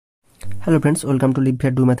Hello friends, welcome to Live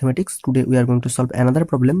Here Do Mathematics. Today we are going to solve another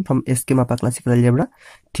problem from Mapa Classical Algebra,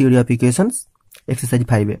 Theory of Equations, Exercise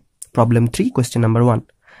 5a. Problem 3, question number 1.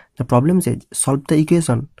 The problem says, solve the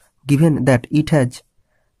equation given that it has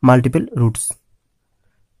multiple roots.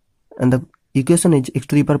 And the equation is x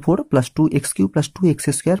to the power 4 plus 2x cube plus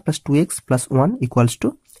 2x square plus 2x plus 1 equals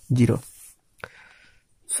to 0.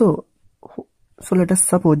 So let us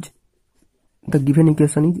suppose the given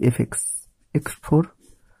equation is fx, x4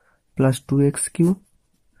 plus 2x cube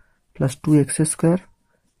plus 2x square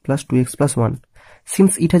plus 2x plus 1.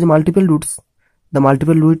 Since it has multiple roots, the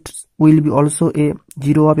multiple roots will be also a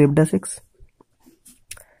 0 of f dash x.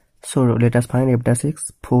 So let us find f dash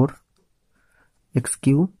x. 4 x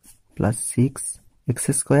cube plus 6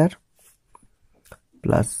 x square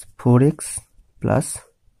plus 4x plus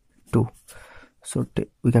 2. So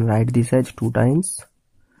we can write this as 2 times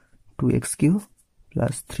 2x cube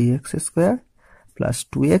plus 3x square plus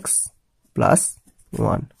 2x plus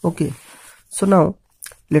 1. Okay, so now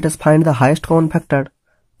let us find the highest common factor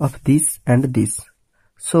of this and this.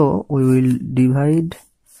 So we will divide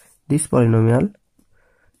this polynomial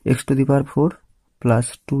x to the power 4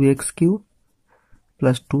 plus 2x cube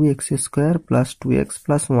plus 2x square plus 2x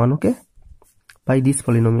plus 1, okay, by this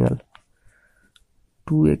polynomial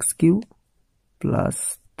 2x cube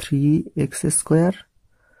plus 3x square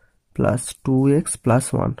plus 2x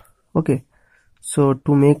plus 1. Okay, so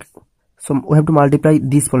we have to multiply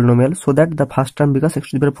this polynomial so that the first term becomes x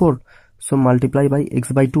to the power 4. So multiply by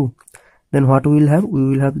x by 2. Then what we will have? We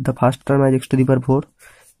will have the first term as x to the power 4.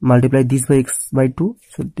 Multiply this by x by 2.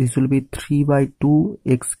 So this will be 3 by 2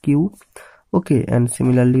 x cube. Okay, and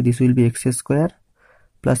similarly this will be x square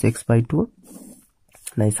plus x by 2.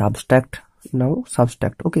 Now subtract.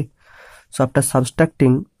 Okay, so after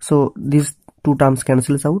subtracting, so these two terms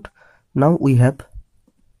cancels out. Now we have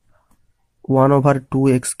 1 over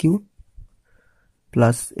 2x cube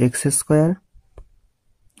plus x square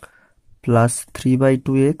plus 3 by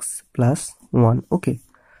 2x plus 1. Okay,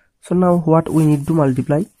 so now what we need to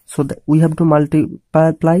multiply? So that we have to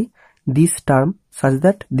multiply this term such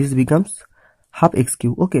that this becomes half x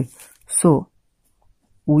cube. Okay, so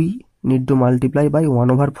we need to multiply by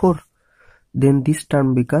 1 over 4. Then this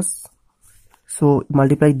term becomes, so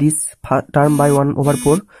multiply this term by 1 over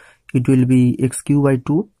 4, it will be x cube by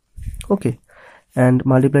 2. Okay, and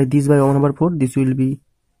multiply this by 1 over 4, this will be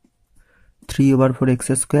 3 over 4 x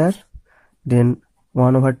square, then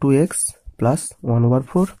 1 over 2x plus 1 over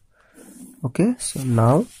 4. Okay, so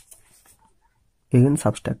now again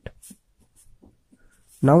subtract.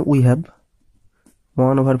 Now we have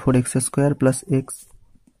 1 over 4 x square plus x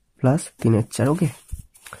plus 3h. Okay,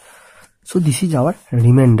 so this is our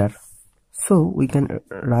remainder. So we can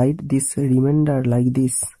write this remainder like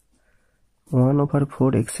this: 1 over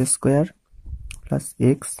 4 x square plus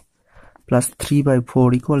x plus 3 by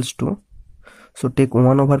 4 equals to, so take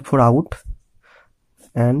 1 over 4 out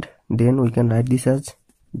and then we can write this as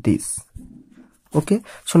this. Okay,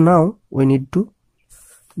 so now we need to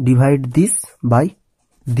divide this by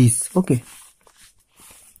this. Okay,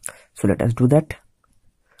 so let us do that.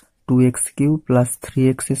 2x cube plus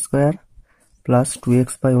 3x square plus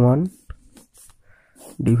 2x by 1,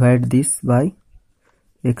 divide this by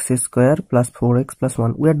x square plus 4x plus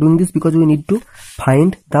 1. We are doing this because we need to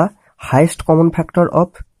find the highest common factor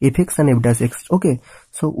of fx and f dash x. Okay,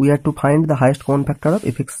 so we have to find the highest common factor of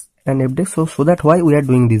fx and f dash. So that's why we are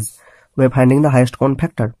doing this. We are finding the highest common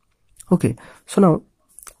factor. Okay, so now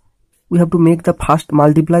we have to make the first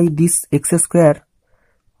multiply this x square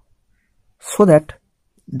so that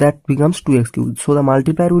becomes 2x cube. So the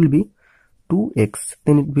multiplier will be 2x,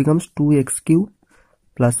 then it becomes 2x cube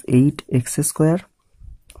plus 8x square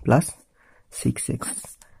plus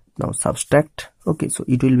 6x. Now subtract. Okay, so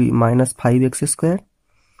it will be minus 5x square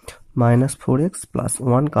minus 4x plus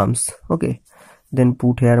 1 comes. Okay, then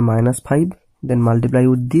put here minus 5, then multiply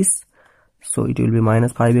with this, so it will be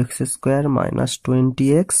minus 5x square minus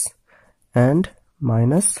 20x and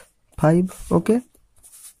minus 5. Okay,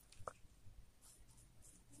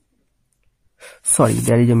 sorry,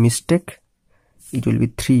 there is a mistake, it will be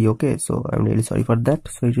 3. Okay, so I'm really sorry for that.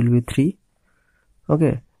 So it will be 3.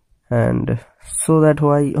 Okay, and so that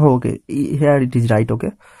why, oh, okay, here it is right.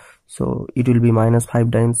 Okay, so it will be minus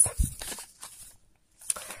 5 times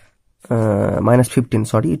minus 15,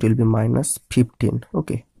 sorry, it will be minus 15.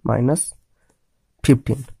 Okay, minus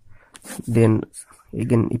 15, then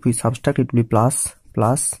again if we subtract, it will be plus,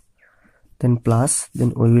 then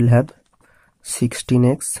we will have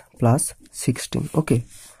 16x plus 16. Okay,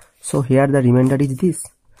 so here the remainder is this.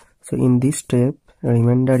 So in this step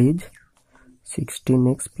remainder is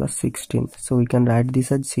 16x plus 16. So we can write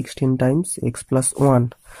this as 16 times x plus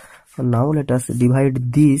 1. So now let us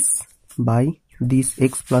divide this by this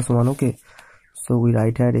x plus 1. Okay, so we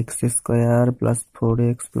write here x square plus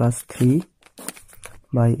 4x plus 3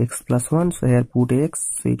 by x plus 1. So here put x,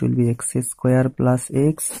 so it will be x square plus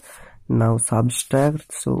x. Now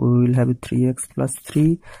subtract, so we will have 3x plus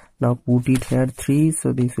 3. Now put it here 3,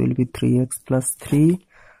 so this will be 3x plus 3.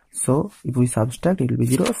 So if we subtract, it will be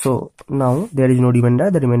 0. So now there is no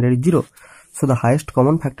remainder, the remainder is 0. So the highest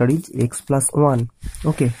common factor is x plus 1.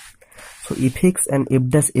 Okay, so if x and f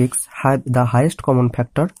dash x have the highest common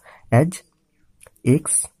factor as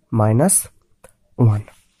x minus 1.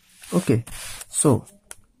 Okay, so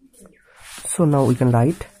now we can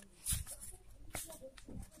write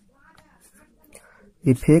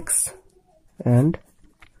if x and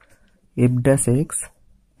f dash x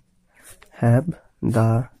have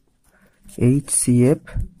the HCF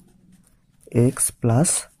x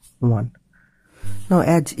plus 1. Now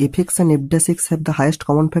as f x and f dash x have the highest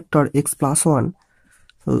common factor x plus 1,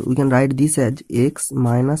 so we can write this as x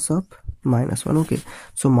minus of minus 1. Okay,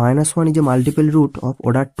 so minus 1 is a multiple root of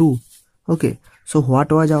order 2. Okay, so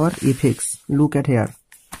what was our f(x)? Look at here,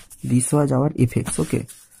 this was our f(x). Okay,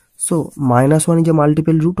 so minus 1 is a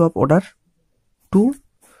multiple root of order 2.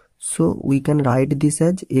 So we can write this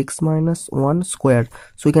as x minus 1 square.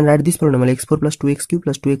 So we can write this polynomial x4 plus 2x cube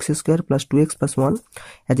plus 2x square plus 2x plus 1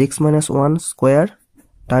 as x minus 1 square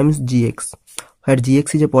times gx, where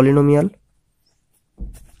gx is a polynomial,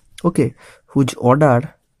 okay, whose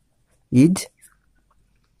order is,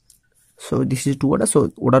 so this is 2 order,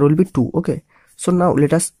 so order will be 2. Okay, so now we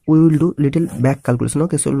will do little back calculation.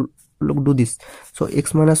 Okay, so look, do this. So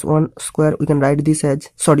x minus 1 square, we can write this as,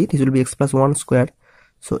 sorry, this will be x plus 1 square.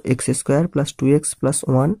 So x square plus 2x plus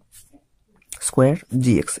 1 square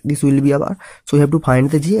gx, this will be our, so we have to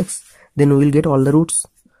find the gx, then we will get all the roots.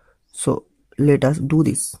 So let us do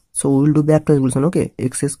this. So we will do back calculation. Okay,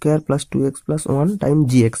 x square plus 2x plus 1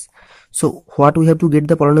 times gx. So what we have to get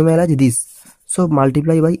the polynomial as this. So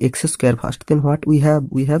multiply by x square first, then what we have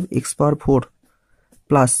x power 4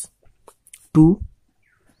 plus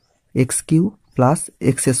 2x cube plus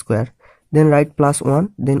x square, then write plus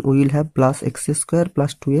 1, then we will have plus x square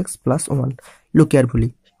plus 2x plus 1. Look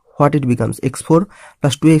carefully what it becomes, x4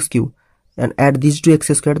 plus 2x cube, and add these to x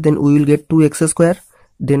square, then we will get 2x square,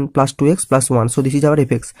 then plus 2x plus 1. So this is our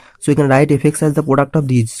fx. So you can write fx as the product of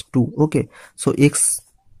these two. Okay, so x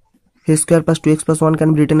square plus 2x plus 1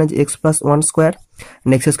 can be written as x plus 1 square,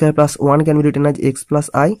 and x square plus 1 can be written as x plus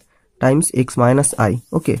I times x minus I.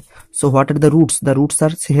 Okay, so what are the roots? The roots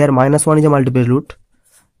are, here minus 1 is a multiple root,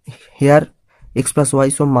 here x plus y,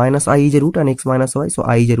 so minus I is a root, and x minus y, so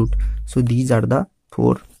I is a root. So these are the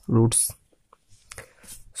 4 roots.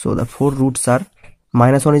 So the 4 roots are,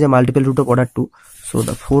 minus 1 is a multiple root of order 2, so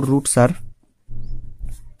the 4 roots are,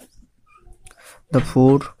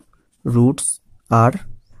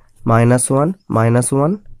 minus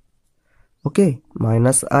 1, okay,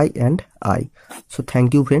 minus I and I. So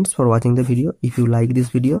thank you friends for watching the video. If you like this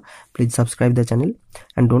video, please subscribe the channel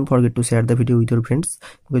and don't forget to share the video with your friends,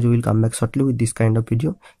 because we will come back shortly with this kind of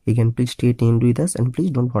video. Again, please stay tuned with us, and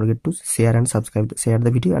please don't forget to share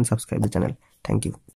the video and subscribe the channel. Thank you.